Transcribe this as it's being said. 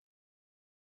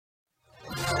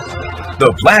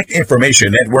The Black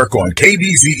Information Network on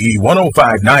KBZE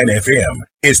 105.9 FM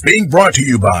is being brought to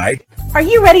you by... Are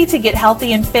you ready to get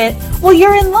healthy and fit? Well,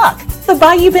 you're in luck. The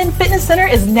Bayou Bend Fitness Center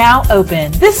is now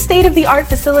open. This state-of-the-art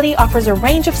facility offers a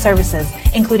range of services,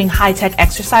 including high-tech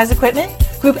exercise equipment,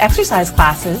 group exercise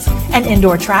classes, an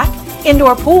indoor track,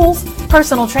 indoor pools,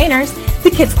 personal trainers,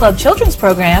 the Kids Club Children's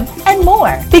Program, and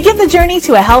more. Begin the journey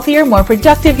to a healthier, more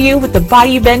productive you with the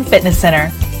Bayou Bend Fitness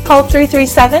Center. Call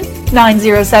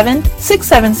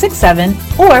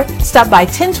 337-907-6767 or stop by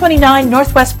 1029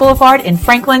 Northwest Boulevard in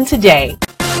Franklin today.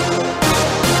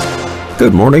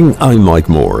 Good morning, I'm Mike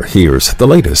Moore. Here's the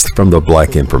latest from the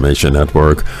Black Information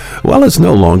Network. While it's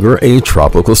no longer a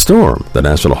tropical storm, the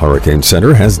National Hurricane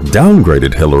Center has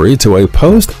downgraded Hilary to a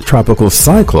post-tropical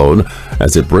cyclone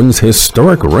as it brings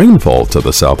historic rainfall to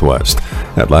the southwest.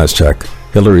 At last check,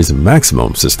 Hilary's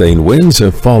maximum sustained winds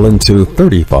have fallen to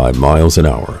 35 miles an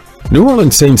hour. New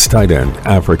Orleans Saints tight end,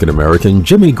 African-American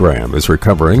Jimmy Graham is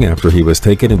recovering after he was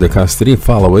taken into custody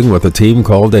following what the team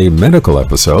called a medical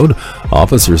episode.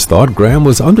 Officers thought Graham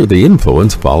was under the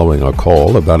influence following a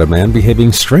call about a man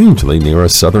behaving strangely near a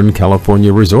Southern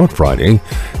California resort Friday.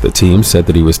 The team said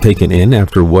that he was taken in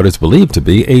after what is believed to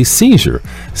be a seizure,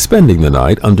 spending the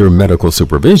night under medical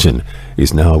supervision.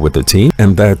 He's now with the team,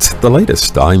 and that's the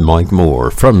latest. I'm Mike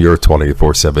Moore from your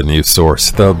 24/7 news source,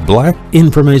 the Black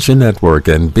Information Network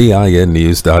and BINnews.com.